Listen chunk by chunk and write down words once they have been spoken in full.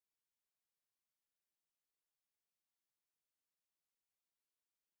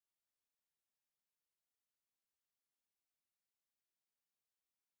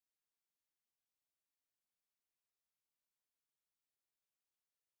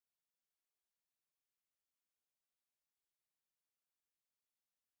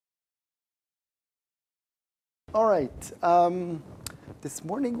All right. This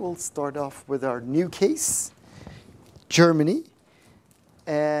morning we'll start off with our new case, Germany,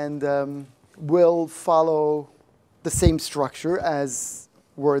 and we'll follow the same structure as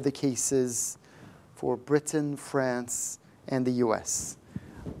were the cases for Britain, France, and the US.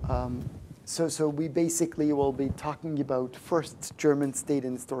 So we basically will be talking about first German state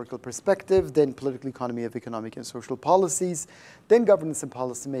and historical perspective, then political economy of economic and social policies, then governance and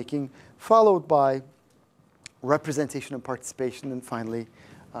policy making, followed by representation and participation, and finally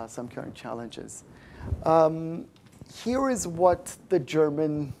some current challenges. Here is what the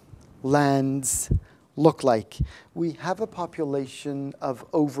German lands look like. We have a population of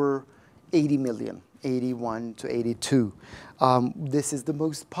over 80 million. 81 to 82. This is the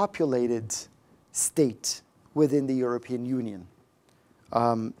most populated state within the European Union.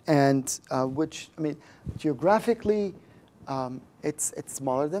 Geographically, it's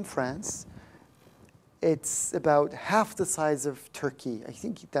smaller than France. It's about half the size of Turkey. I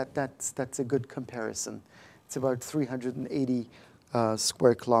think that's a good comparison. It's about 380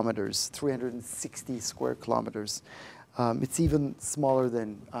 square kilometers, 360 square kilometers. It's even smaller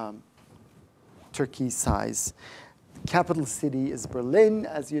than Turkey's size. Capital city is Berlin,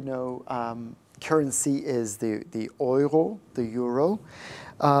 as you know. Currency is the euro.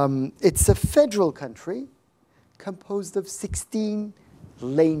 It's a federal country composed of 16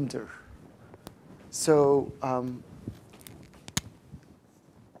 Länder. So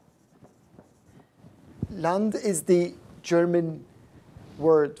Land is the German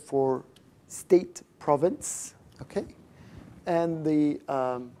word for state, province, okay? And the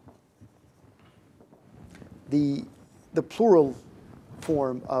plural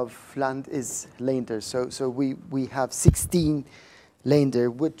form of Land is Länder. So we have 16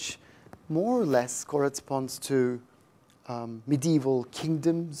 Länder, which more or less corresponds to medieval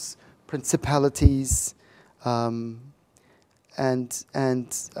kingdoms, principalities, and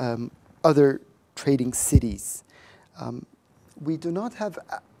other trading cities. We do not have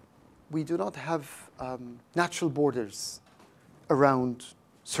natural borders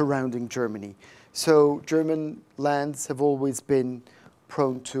surrounding Germany. So German lands have always been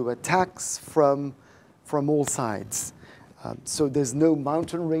prone to attacks from all sides. So there's no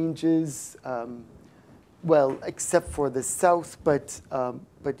mountain ranges, well, except for the south, but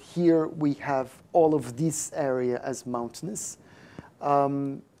here we have all of this area as mountainous.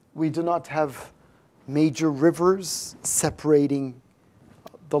 We do not have major rivers separating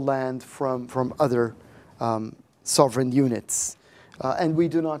the land from other sovereign units. And we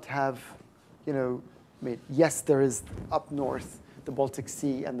do not have, yes, there is up north the Baltic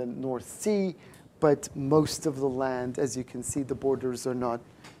Sea and the North Sea, but most of the land, as you can see, the borders are not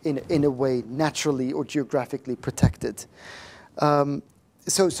in a way naturally or geographically protected.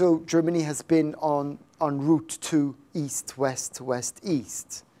 So Germany has been on route to east, west, west,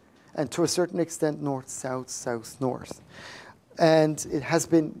 east, and to a certain extent north, south, south, north. And it has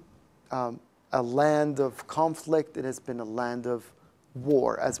been a land of conflict. It has been a land of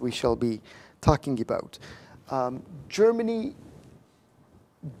war, as we shall be talking about. Germany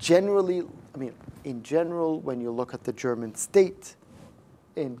generally, in general, when you look at the German state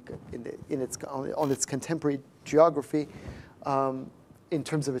on its contemporary geography, in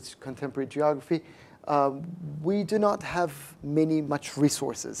terms of its contemporary geography, we do not have much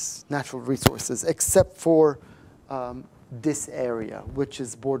resources, natural resources, except for this area, which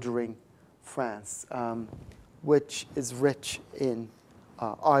is bordering France, which is rich in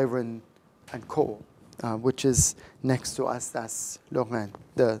iron and coal, which is next to us, that's Lorraine,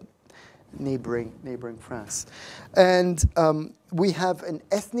 the neighboring France. And we have an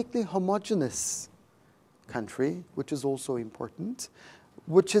ethnically homogeneous country, which is also important,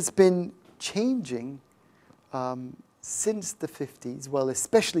 which has been changing since the 50s, well,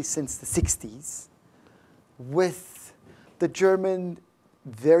 especially since the 60s, with the German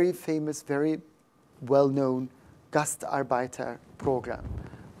very famous, very well-known Gastarbeiter program,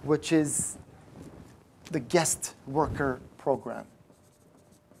 which is the guest worker program.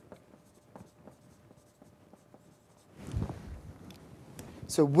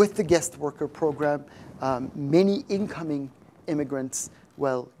 So with the guest worker program, many incoming immigrants,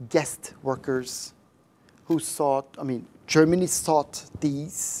 well, guest workers who sought, Germany sought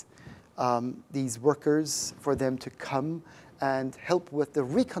these workers for them to come and help with the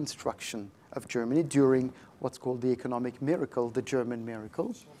reconstruction of Germany during what's called the economic miracle, the German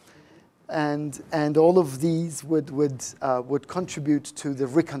miracle. And all of these would contribute to the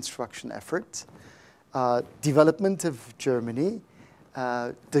reconstruction effort, development of Germany,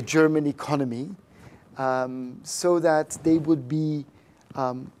 the German economy, so that they would be,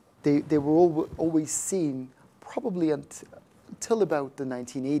 they were always seen probably until about the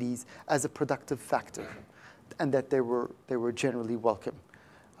 1980s as a productive factor, and that they were generally welcome.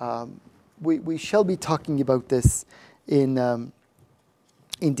 We shall be talking about this in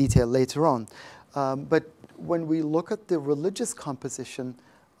detail later on. But when we look at the religious composition,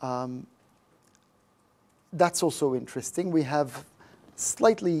 that's also interesting. We have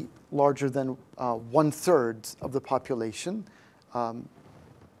slightly larger than 1/3 of the population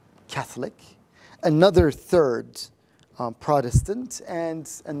Catholic, another third Protestant, and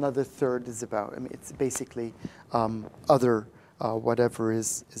another third is about, I mean, it's basically other whatever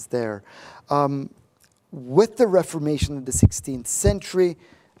is there. With the Reformation in the 16th century,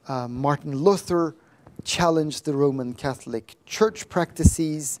 Martin Luther challenged the Roman Catholic Church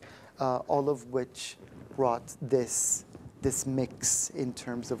practices, all of which brought this mix in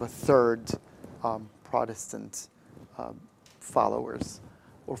terms of a third Protestant followers,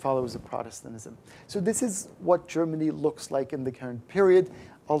 or followers of Protestantism. So this is what Germany looks like in the current period.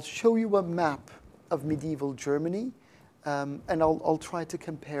 I'll show you a map of medieval Germany, and I'll try to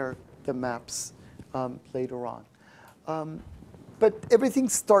compare the maps later on. But everything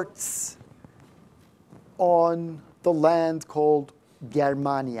starts on the land called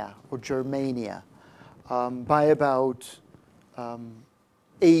Germania, or Germania, by about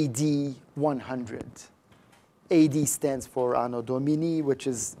AD 100. AD stands for Anno Domini, which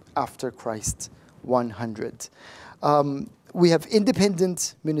is after Christ 100. We have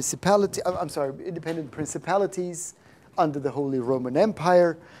independent independent principalities under the Holy Roman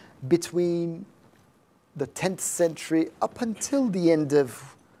Empire between the 10th century up until the end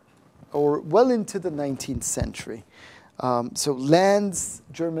of, or well into the 19th century. So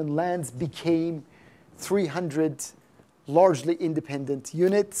German lands became 300 largely independent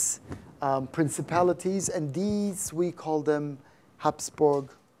units, principalities, and these, we call them Habsburg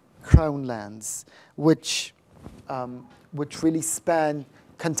crown lands, which really span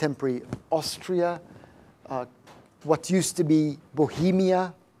contemporary Austria, what used to be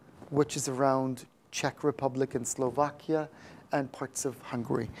Bohemia, which is around Czech Republic and Slovakia, and parts of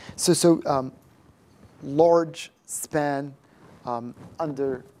Hungary. So large span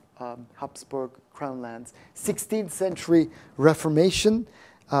under Habsburg crown lands. 16th century Reformation,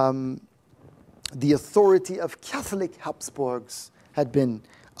 the authority of Catholic Habsburgs had been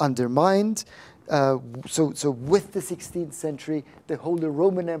undermined. So with the 16th century, the Holy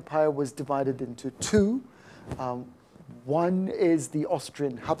Roman Empire was divided into two. One is the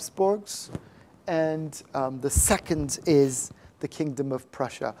Austrian Habsburgs, and the second is the Kingdom of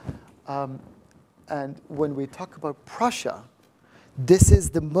Prussia. And when we talk about Prussia, this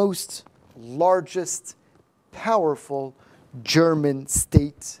is the most largest, powerful German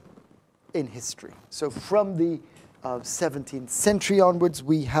state in history. So from the 17th century onwards,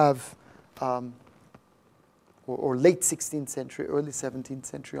 we have, or late 16th century, early 17th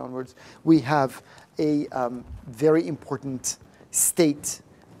century onwards, we have a very important state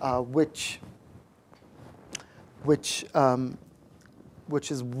which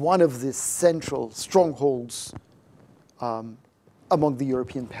is one of the central strongholds among the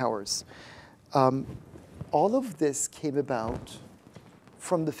European powers. All of this came about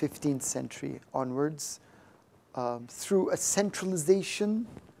from the 15th century onwards through a centralization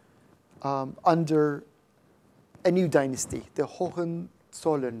under a new dynasty, the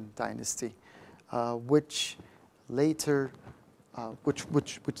Hohenzollern dynasty, which later,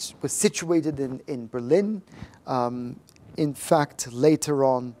 which was situated in Berlin. In fact, later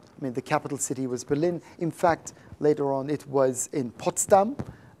on, I mean, the capital city was Berlin. In fact, later on, it was in Potsdam.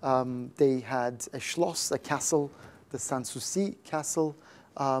 They had a Schloss, a castle, the Sanssouci Castle,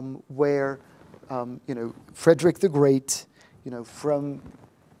 where Frederick the Great,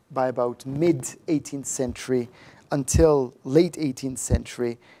 by about mid-18th century until late 18th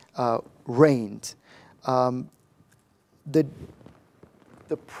century, reigned. The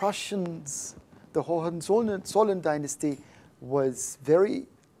Prussians, the Hohenzollern dynasty, was very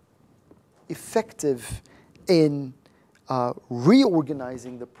effective in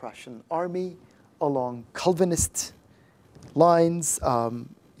reorganizing the Prussian army along Calvinist lines,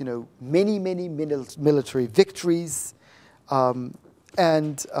 many military victories,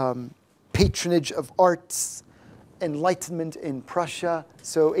 and patronage of arts, enlightenment in Prussia.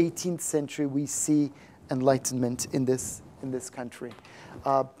 So 18th century, we see enlightenment in this country.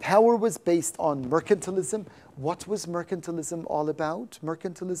 Power was based on mercantilism. What was mercantilism all about?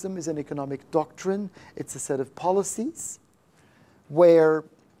 Mercantilism is an economic doctrine. It's a set of policies where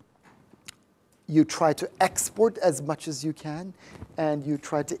you try to export as much as you can, and you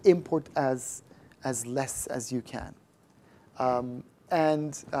try to import as less as you can.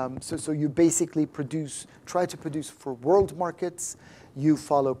 so you basically try to produce for world markets. You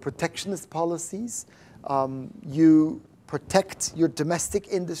follow protectionist policies. You protect your domestic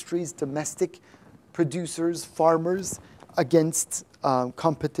industries, domestic producers, farmers against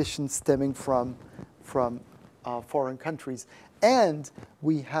competition stemming from foreign countries. And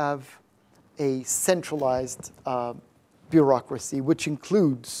we have a centralized bureaucracy, which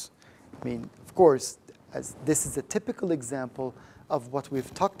includes, I mean, of course, as this is a typical example of what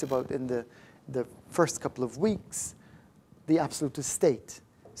we've talked about in the first couple of weeks, the absolute state.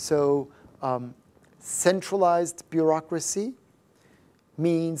 So centralized bureaucracy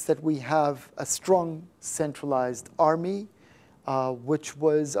means that we have a strong centralized army, which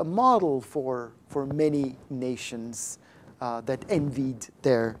was a model for many nations that envied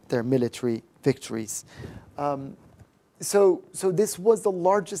their military victories. So this was the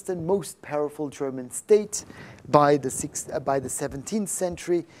largest and most powerful German state by the 17th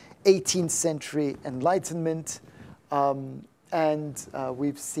century, 18th century Enlightenment. And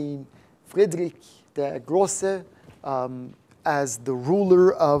we've seen Friedrich der Große as the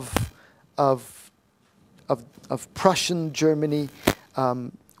ruler of Prussian Germany,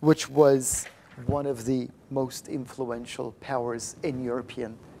 which was one of the most influential powers in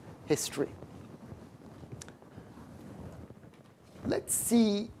European history. Let's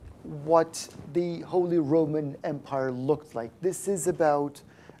see what the Holy Roman Empire looked like. This is about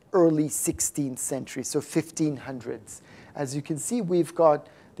early 16th century, so 1500s. As you can see, we've got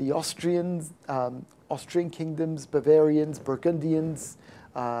the Austrians, Austrian kingdoms, Bavarians, Burgundians,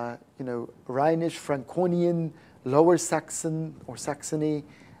 Rhinish, Franconian, Lower Saxon or Saxony,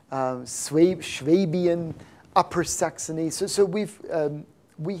 Swabian, Upper Saxony. So we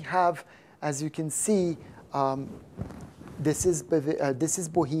have, as you can see, this is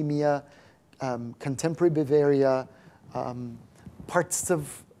Bohemia, contemporary Bavaria, parts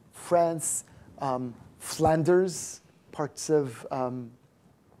of France, Flanders, parts of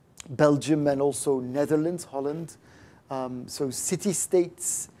Belgium, and also Netherlands, Holland. So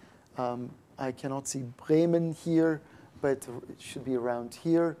city-states. I cannot see Bremen here, but it should be around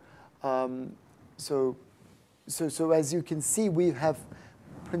here. So as you can see, we have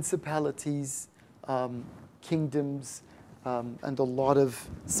principalities, kingdoms, and a lot of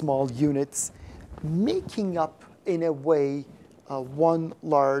small units, making up, in a way, one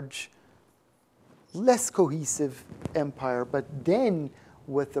large, less cohesive empire. But then,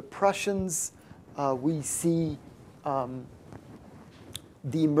 with the Prussians, we see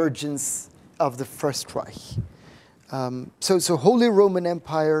the emergence of the First Reich. So Holy Roman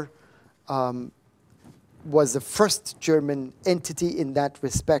Empire was the first German entity in that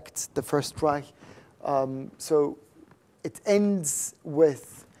respect, the First Reich. So it ends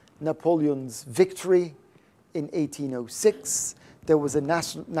with Napoleon's victory in 1806. There was a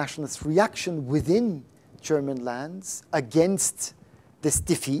nationalist reaction within German lands against this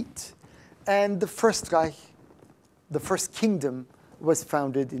defeat. And the First Reich, the First Kingdom, was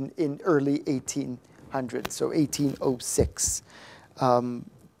founded in early 1800s, so 1806.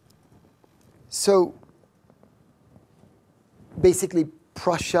 So basically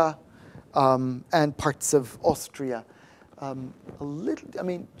Prussia and parts of Austria.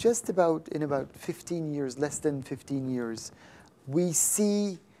 Just in about 15 years, less than 15 years, we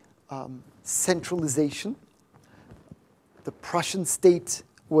see centralization. The Prussian state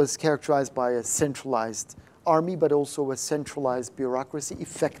was characterized by a centralized army, but also a centralized bureaucracy,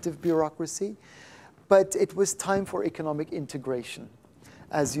 effective bureaucracy. But it was time for economic integration.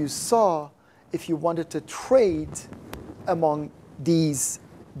 As you saw, if you wanted to trade among these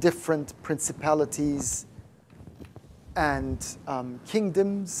different principalities and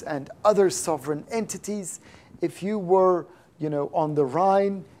kingdoms and other sovereign entities, if you were on the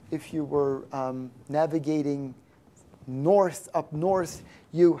Rhine, if you were navigating up north,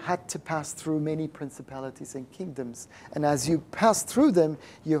 you had to pass through many principalities and kingdoms. And as you passed through them,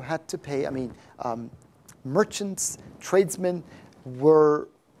 you had to pay, merchants, tradesmen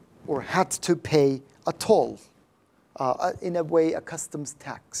had to pay a toll, in a way, a customs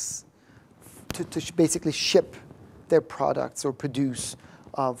tax, to basically ship their products or produce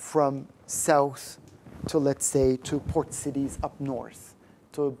from south to, let's say, to port cities up north,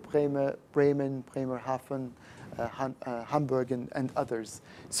 to Bremen, Bremerhaven, Hamburg, and others.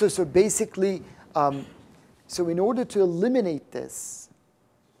 So basically, so in order to eliminate this,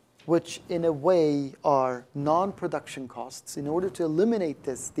 which in a way are non-production costs, in order to eliminate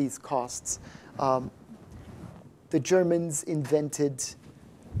these costs, the Germans invented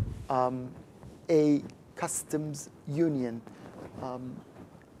a customs union,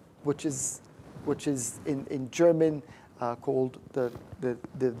 which is in German called the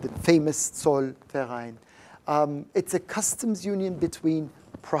famous Zollverein. It's a customs union between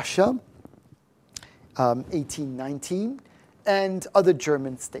Prussia, 1819, and other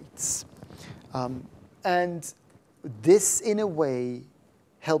German states. And this, in a way,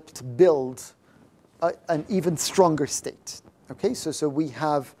 helped build an even stronger state. Okay, so we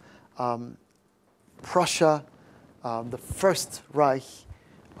have Prussia, the First Reich,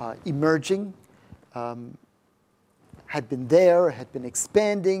 emerging, had been there, had been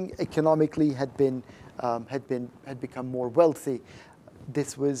expanding economically, had become more wealthy.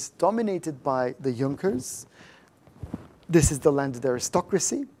 This was dominated by the Junkers. This is the landed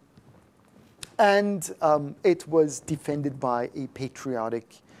aristocracy. And it was defended by a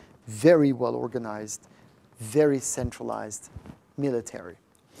patriotic, very well organized, very centralized military.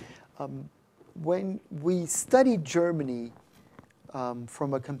 When we study Germany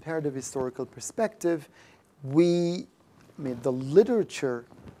from a comparative historical perspective, the literature,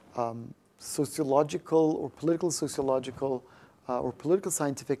 sociological or political sociological or political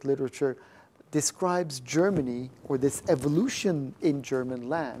scientific literature describes Germany, or this evolution in German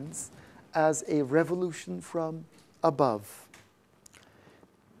lands, as a revolution from above.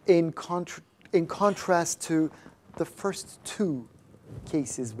 In contrast to the first two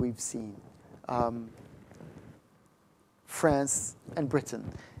cases we've seen, France and Britain.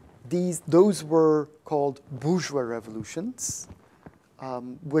 Those were called bourgeois revolutions,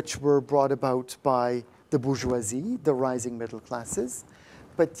 which were brought about by the bourgeoisie, the rising middle classes.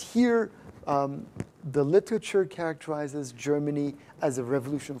 But here, the literature characterizes Germany as a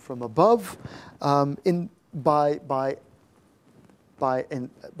revolution from above, by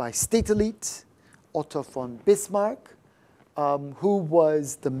state elite, Otto von Bismarck, who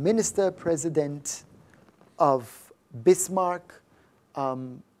was the minister-president of Bismarck,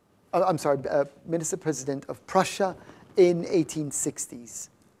 minister-president of Prussia in 1860s.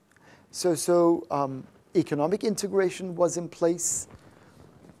 So economic integration was in place,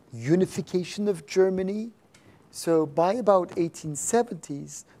 unification of Germany. So by about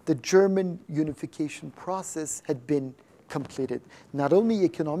 1870s, the German unification process had been completed. Not only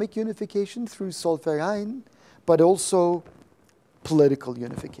economic unification through Zollverein, but also political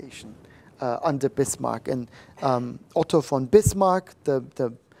unification under Bismarck. And Otto von Bismarck,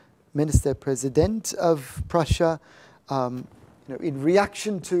 the minister-president of Prussia, in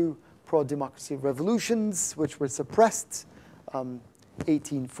reaction to pro-democracy revolutions, which were suppressed,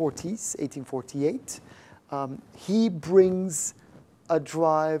 1848, he brings a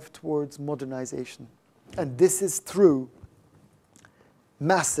drive towards modernization. And this is through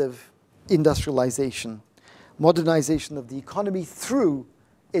massive industrialization, modernization of the economy through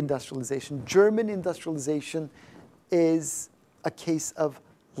industrialization. German industrialization is a case of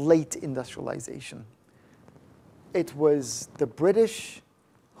late industrialization. It was the British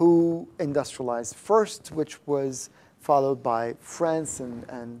who industrialized first, which was followed by France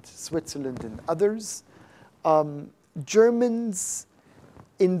and Switzerland and others. Germans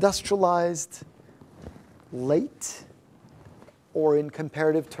industrialized late, or in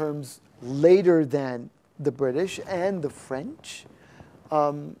comparative terms, later than the British and the French.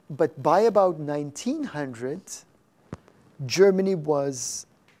 But by about 1900, Germany was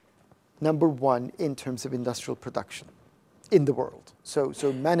 #1 in terms of industrial production in the world. So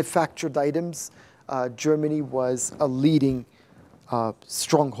manufactured items, Germany was a leading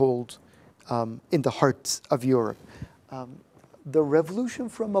stronghold in the heart of Europe. The revolution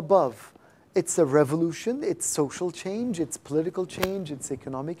from above, it's a revolution, it's social change, it's political change, it's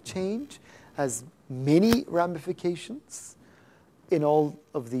economic change, has many ramifications in all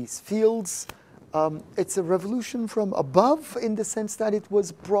of these fields. It's a revolution from above in the sense that it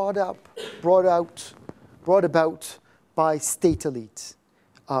was brought about by state elite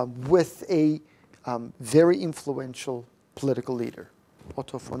with a very influential political leader,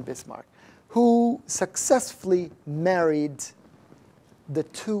 Otto von Bismarck, who successfully married the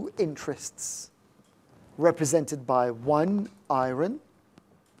two interests represented by one, iron,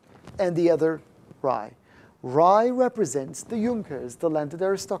 and the other, rye. Rye represents the Junkers, the landed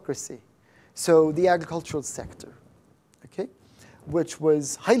aristocracy. So the agricultural sector, okay, which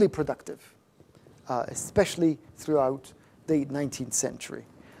was highly productive, especially throughout the 19th century.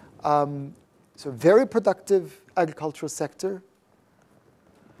 So very productive agricultural sector.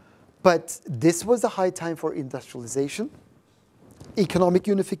 But this was a high time for industrialization, economic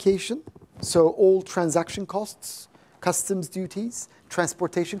unification. So all transaction costs, customs duties,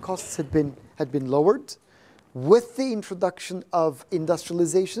 transportation costs had been lowered. With the introduction of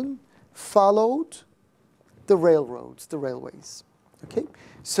industrialization, followed the railroads, the railways. Okay,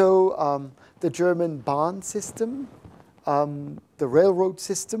 so the German bond system The railroad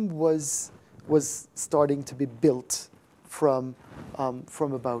system was starting to be built from the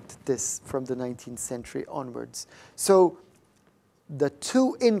 19th century onwards. So the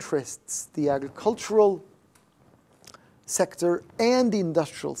two interests, the agricultural sector and the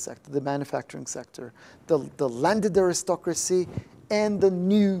industrial sector, the manufacturing sector, the landed aristocracy and the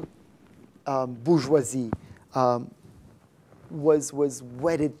new bourgeoisie was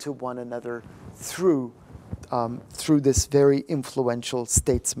wedded to one another through this very influential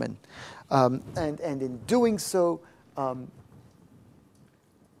statesman. And in doing so,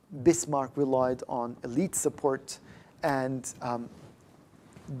 Bismarck relied on elite support, and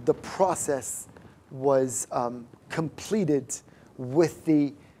the process was completed with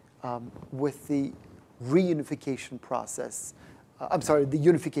the reunification process. The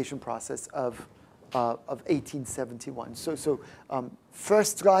unification process of 1871. So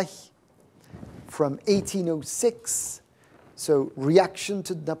First Reich from 1806. So reaction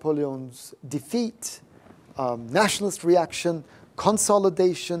to Napoleon's defeat, nationalist reaction,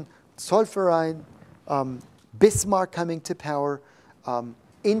 consolidation, Zollverein, Bismarck coming to power,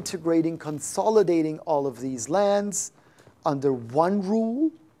 integrating, consolidating all of these lands under one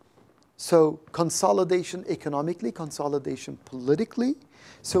rule. So consolidation economically, consolidation politically.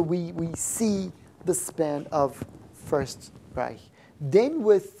 So we see the span of First Reich. Then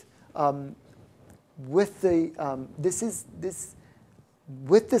with the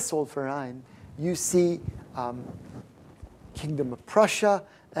Zollverein, you see Kingdom of Prussia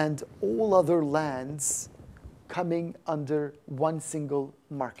and all other lands coming under one single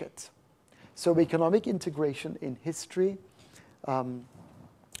market. So economic integration in history,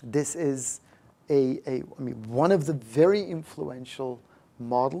 this is one of the very influential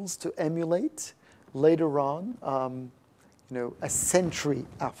models to emulate later on, a century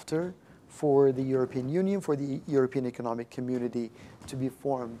after, for the European Union, for the European Economic Community to be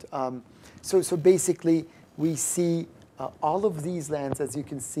formed. So basically, we see all of these lands, as you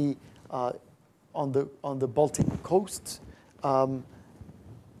can see, on the Baltic coast,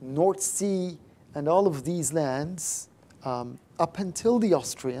 North Sea, and all of these lands, up until the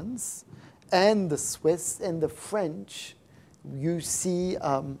Austrians and the Swiss and the French, you see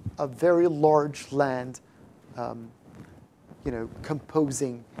a very large land,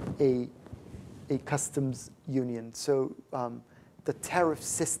 composing a customs union. So the tariff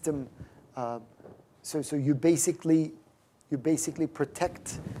system. So you basically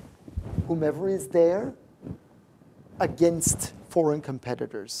protect whomever is there against foreign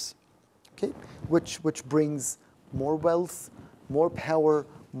competitors. Okay, which brings more wealth, more power,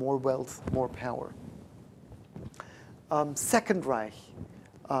 more wealth, more power. Second Reich,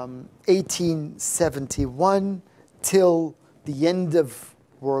 1871 till the end of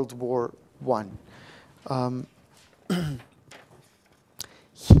World War I.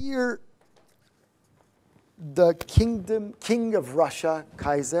 Here, the king of Russia,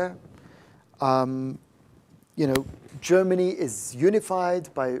 Kaiser, Germany is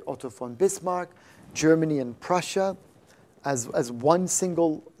unified by Otto von Bismarck, Germany and Prussia as one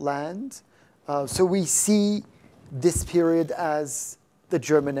single land. So we see this period as the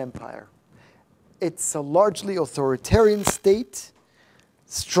German Empire. It's a largely authoritarian state,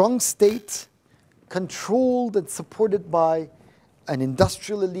 strong state, controlled and supported by an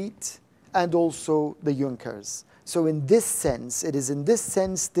industrial elite and also the Junkers. So in this sense,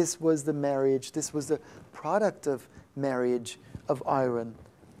 this was the marriage, this was the product of marriage of iron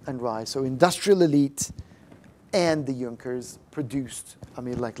and rye. So industrial elite and the Junkers produced,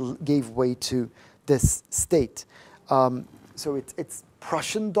 gave way to this state. So it's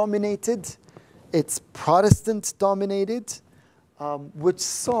Prussian dominated, it's Protestant dominated, which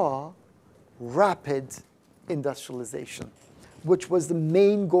saw rapid industrialization, which was the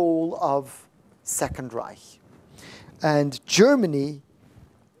main goal of Second Reich. And Germany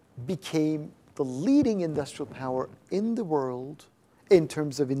became the leading industrial power in the world in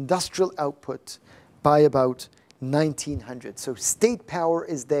terms of industrial output by about 1900. So state power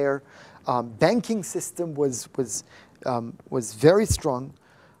is there. Banking system was very strong.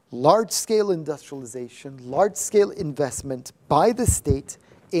 Large-scale industrialization, large-scale investment by the state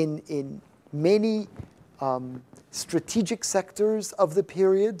in many strategic sectors of the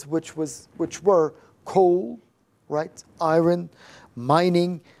period, which were coal, right, iron,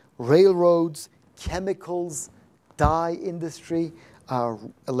 mining, railroads, chemicals, dye industry,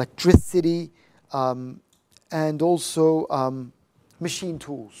 electricity, and also machine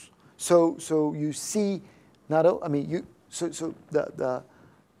tools. So you see,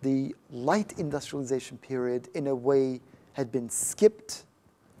 the light industrialization period, in a way, had been skipped.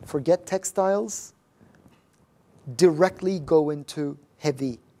 Forget textiles. directly go into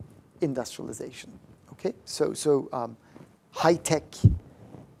heavy industrialization. Okay, so high-tech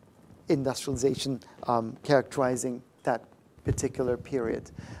industrialization characterizing that particular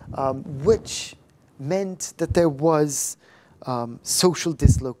period, which meant that there was social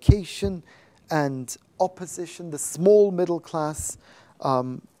dislocation and opposition. The small middle class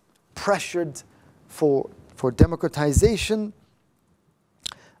pressured for democratization,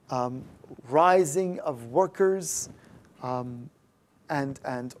 rising of workers,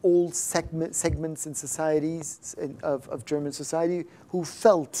 and all segments in societies of German society who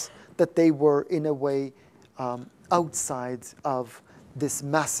felt that they were in a way outside of this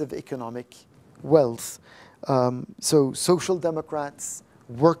massive economic wealth. So social democrats,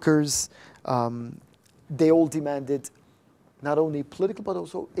 workers, they all demanded not only political but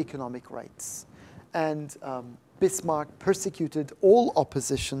also economic rights. And Bismarck persecuted all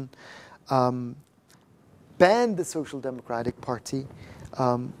opposition, banned the Social Democratic Party,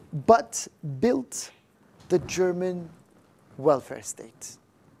 but built the German welfare state.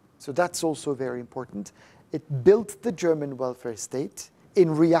 So that's also very important. It built the German welfare state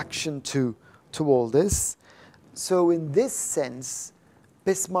in reaction to all this. So in this sense,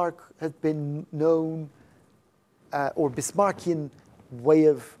 Bismarck has been known, or Bismarckian way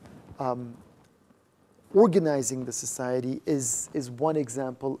of organizing the society is one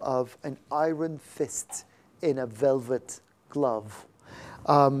example of an iron fist in a velvet glove.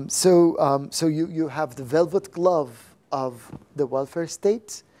 So you have the velvet glove of the welfare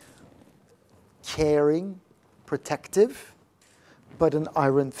state, caring, protective, but an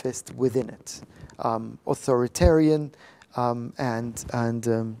iron fist within it, authoritarian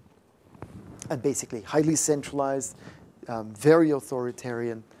and basically highly centralized, very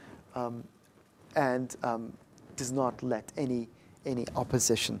authoritarian, and does not let any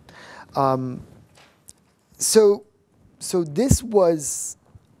opposition. So this was,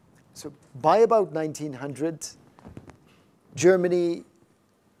 so by about 1900, Germany,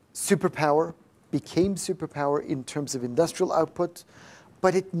 superpower, became superpower in terms of industrial output,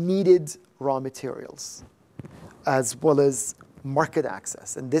 but it needed raw materials as well as market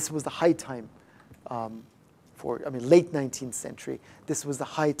access. And this was the high time late 19th century, this was the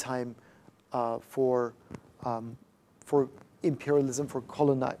high time for imperialism, for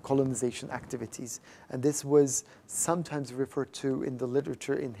colonization activities. And this was sometimes referred to in the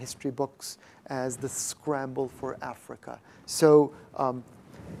literature, in history books, as the scramble for Africa. So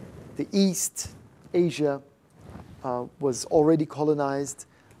the East, Asia, was already colonized,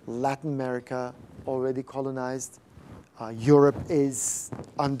 Latin America already colonized, Europe is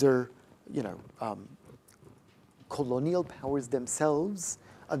under, colonial powers themselves,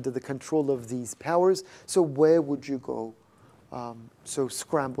 under the control of these powers. So where would you go? So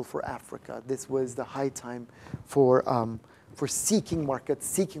scramble for Africa. This was the high time for seeking markets,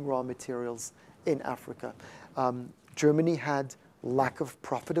 seeking raw materials in Africa. Germany had lack of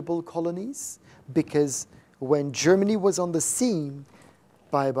profitable colonies because when Germany was on the scene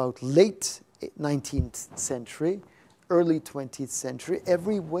by about late 19th century, early 20th century,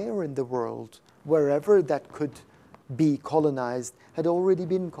 everywhere in the world, wherever that could be colonized, had already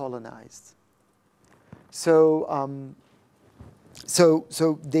been colonized. So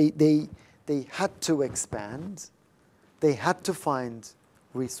they had to expand, they had to find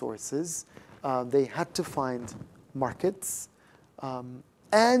resources, they had to find markets,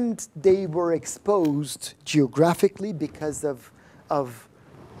 and they were exposed geographically because of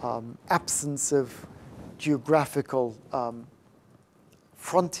absence of geographical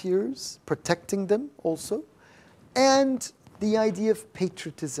frontiers protecting them also, and the idea of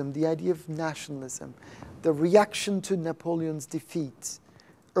patriotism, the idea of nationalism, the reaction to Napoleon's defeat,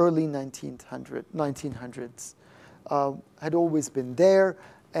 early 1900s, had always been there,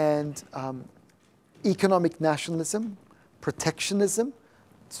 and economic nationalism, protectionism,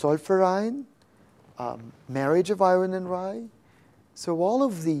 Zollverein, marriage of iron and rye. So all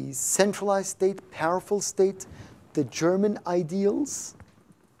of these, centralized state, powerful state, the German ideals,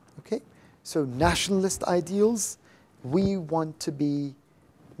 okay? So nationalist ideals, we want to be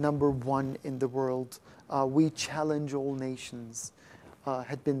number one in the world. We challenge all nations,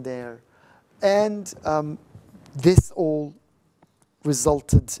 had been there. And this all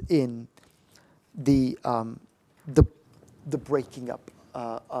resulted in the breaking up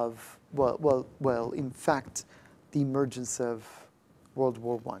of, in fact, the emergence of World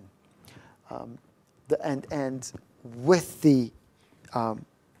War I. And with the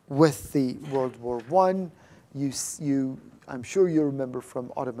World War I, I'm sure you remember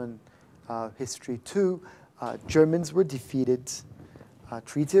from Ottoman history too, Germans were defeated,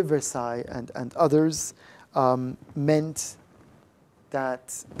 Treaty of Versailles and others. meant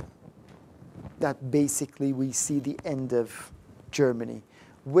that basically we see the end of Germany,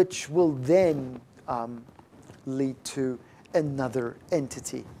 which will then lead to another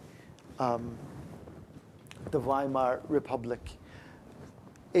entity, the Weimar Republic.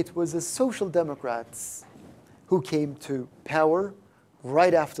 It was the Social Democrats who came to power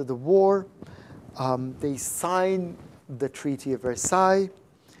right after the war. They signed the Treaty of Versailles.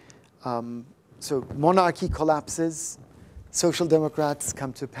 So monarchy collapses. Social Democrats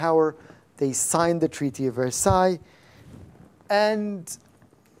come to power. They signed the Treaty of Versailles. And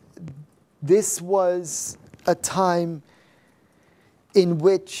this was a time in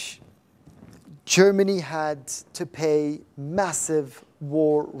which Germany had to pay massive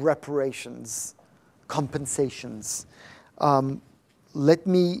war reparations, compensations. Let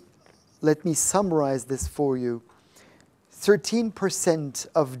me summarize this for you. 13%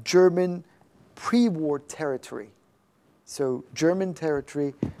 of German pre-war territory, so German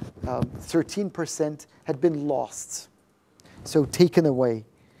territory, 13% had been lost, so taken away.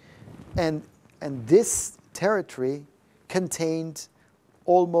 And this territory contained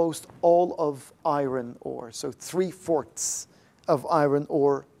almost all of iron ore, so 3/4 of iron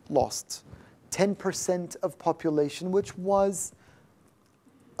ore lost. 10% of population, which was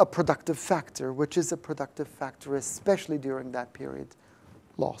a productive factor, which is a productive factor, especially during that period,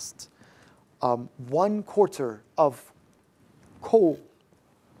 lost. 1/4 of coal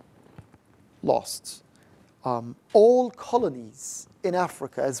lost. All colonies in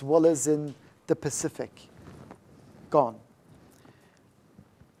Africa, as well as in the Pacific, gone.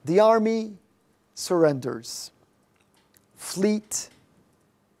 The army surrenders. Fleet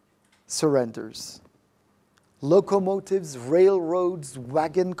surrenders. Locomotives, railroads,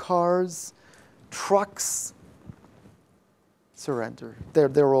 wagon cars, trucks surrender.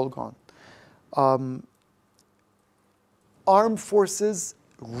 They're all gone. Armed forces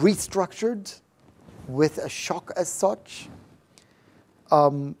restructured with a shock as such.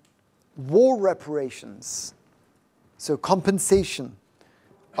 War reparations, so compensation,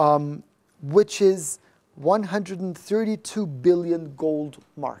 which is 132 billion gold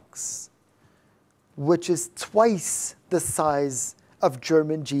marks, which is twice the size of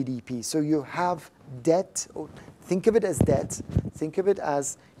German GDP. So you have debt, or think of it as debt, think of it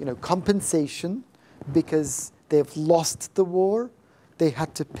as, compensation, because they've lost the war, they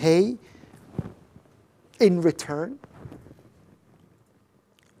had to pay in return,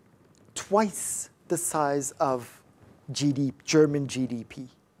 twice the size of German GDP.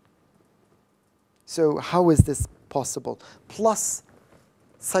 So how is this possible? Plus,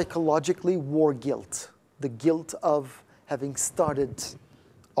 psychologically, war guilt, the guilt of having started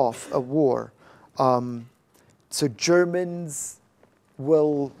off a war. So Germans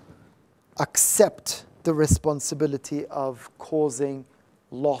will accept the responsibility of causing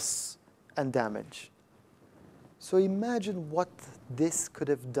loss and damage. So imagine what this could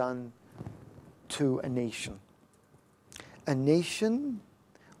have done to a nation. A nation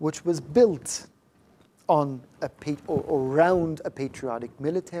which was built on around a patriotic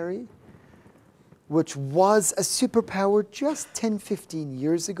military, which was a superpower just 10, 15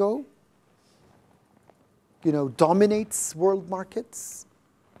 years ago, dominates world markets,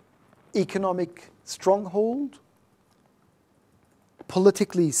 economic stronghold,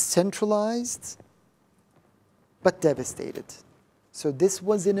 politically centralized, but devastated. So this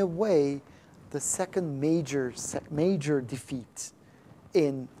was, in a way, the second major defeat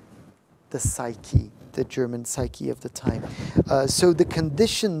in the psyche, the German psyche of the time. So the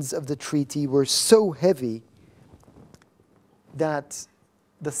conditions of the treaty were so heavy that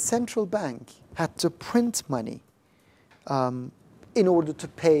the central bank had to print money in order to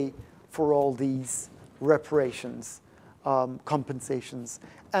pay for all these reparations, compensations.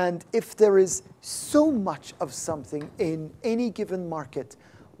 And if there is so much of something in any given market,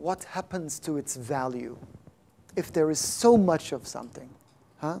 what happens to its value? If there is so much of something,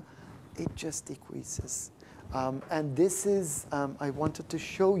 it just decreases. And this is, I wanted to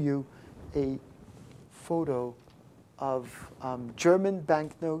show you a photo of German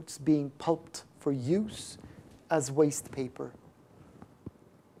banknotes being pulped for use as waste paper.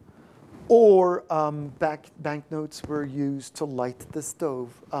 Or banknotes were used to light the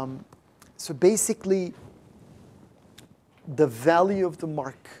stove. So basically, the value of the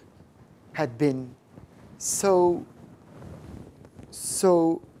mark had been so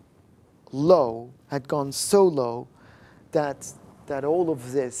low, had gone so low, that all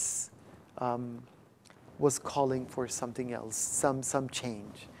of this was calling for something else, some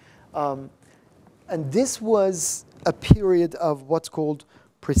change. And this was a period of what's called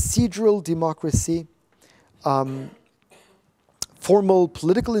procedural democracy, formal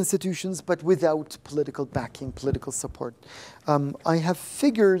political institutions, but without political backing, political support. I have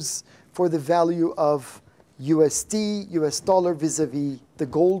figures for the value of USD, US dollar vis-a-vis the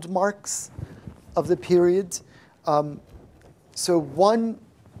gold marks of the period. So one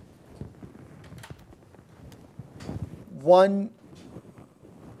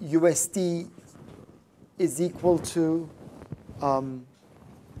USD is equal to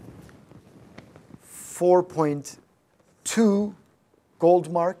 4.2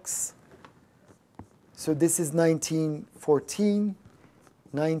 gold marks. So this is 1914,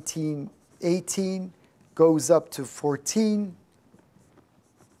 1918 goes up to 14.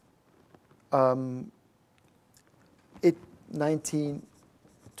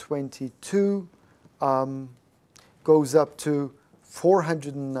 1922 goes up to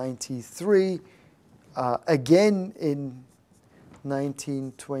 493. Again in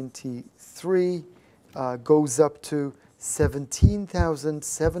 1923 goes up to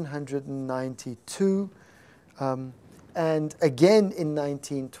 17,792. And again in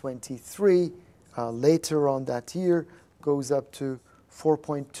 1923, later on that year, goes up to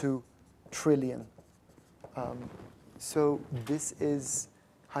 4.2 trillion. So this is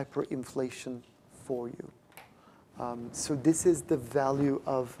hyperinflation for you. So this is the value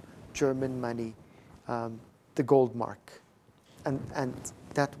of German money, the gold mark. And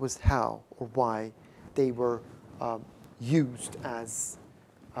that was how or why they were used as,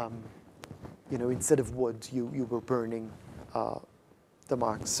 instead of wood, you were burning the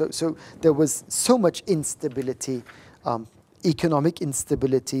marks. So there was so much instability, economic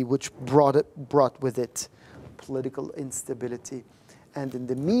instability, which brought with it political instability. And in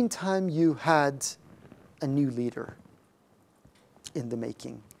the meantime, you had a new leader in the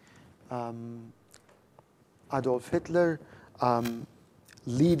making. Adolf Hitler,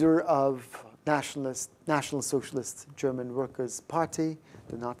 leader of National Socialist German Workers' Party,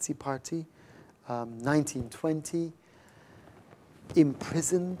 the Nazi Party, 1920,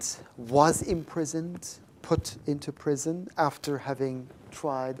 was imprisoned, put into prison after having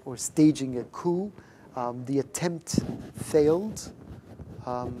tried or staging a coup. The attempt failed,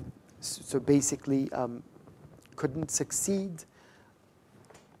 so basically couldn't succeed.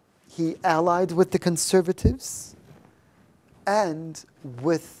 He allied with the conservatives, and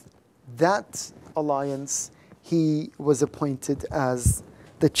with that alliance, he was appointed as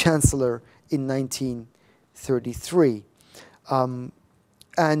the chancellor in 1933.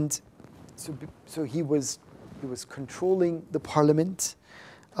 And so he was controlling the parliament,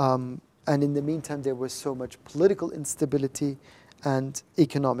 and in the meantime, there was so much political instability and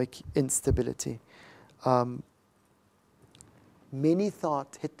economic instability. Many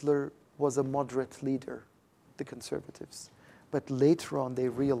thought Hitler was a moderate leader, the conservatives, but later on they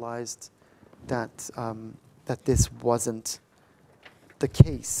realized that that this wasn't the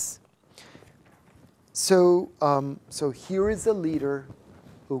case. So here is a leader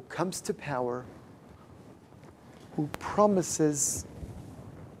who comes to power, who promises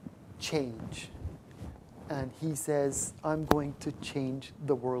change. And he says, I'm going to change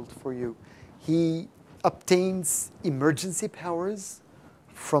the world for you. He obtains emergency powers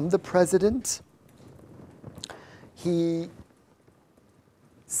from the president. He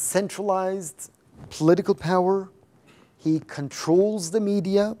centralized political power. He controls the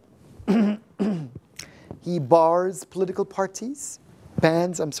media. He bars political parties.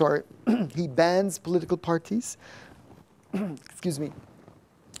 He bans political parties. Excuse me.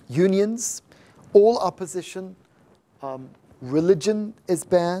 Unions, all opposition. Religion is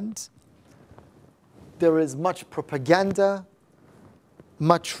banned. There is much propaganda,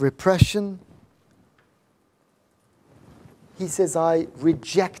 much repression. He says, I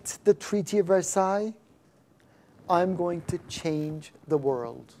reject the Treaty of Versailles. I'm going to change the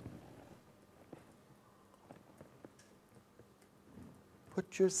world.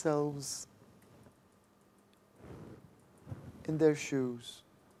 Put yourselves in their shoes.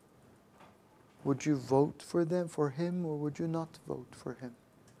 Would you vote for him, or would you not vote for him?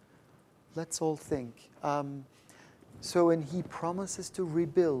 Let's all think. And he promises to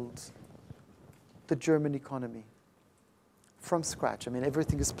rebuild the German economy from scratch. I mean,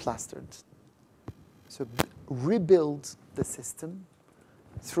 everything is plastered. So rebuild the system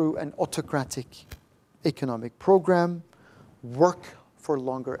through an autocratic economic program, work for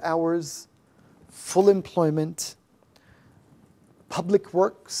longer hours, full employment, public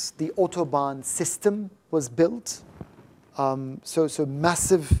works. The Autobahn system was built. So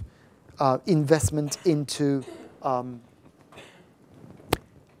massive investment into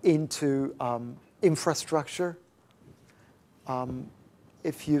infrastructure.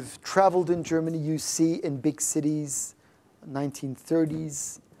 if you've traveled in Germany, you see in big cities,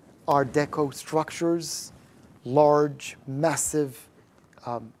 1930s, Art Deco structures, large, massive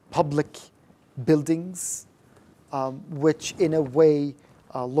public buildings, which in a way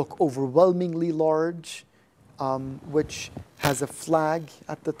look overwhelmingly large, which has a flag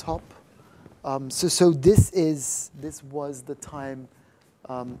at the top. So this was the time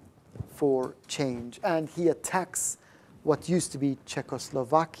for change. And he attacks what used to be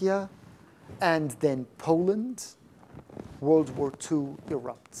Czechoslovakia and then Poland. World War II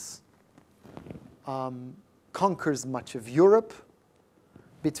erupts. Conquers much of Europe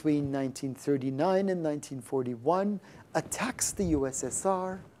between 1939 and 1941, attacks the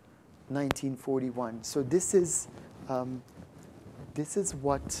USSR, 1941. So this is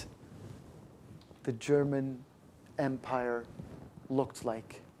what the German Empire looked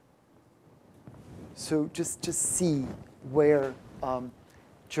like. So just see where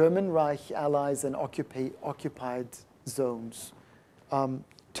German Reich allies and occupied zones.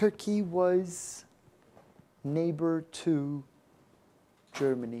 Turkey was neighbor to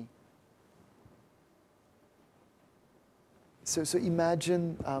Germany. So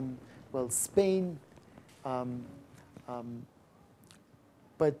imagine, well, Spain,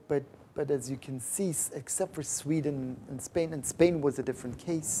 but as you can see, except for Sweden and Spain was a different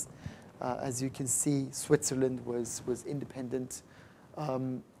case. As you can see, Switzerland was independent.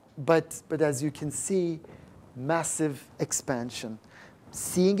 But as you can see, massive expansion.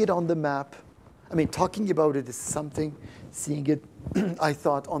 Seeing it on the map, I mean, talking about it is something. Seeing it, I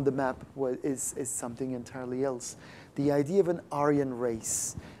thought, on the map is something entirely else. The idea of an Aryan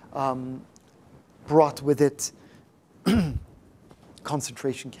race brought with it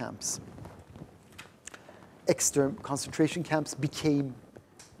concentration camps. Concentration camps became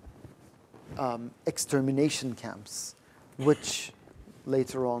extermination camps, which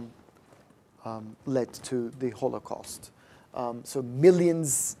later on led to the Holocaust. So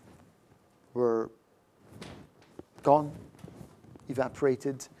millions were gone,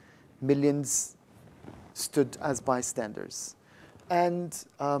 evaporated. Millions stood as bystanders. And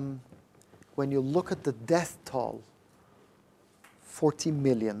when you look at the death toll, 40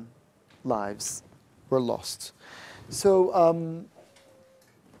 million lives were lost. So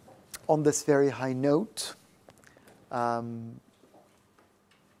on this very high note,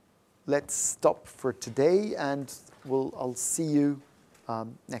 let's stop for today, and I'll see you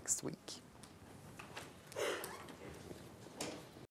next week.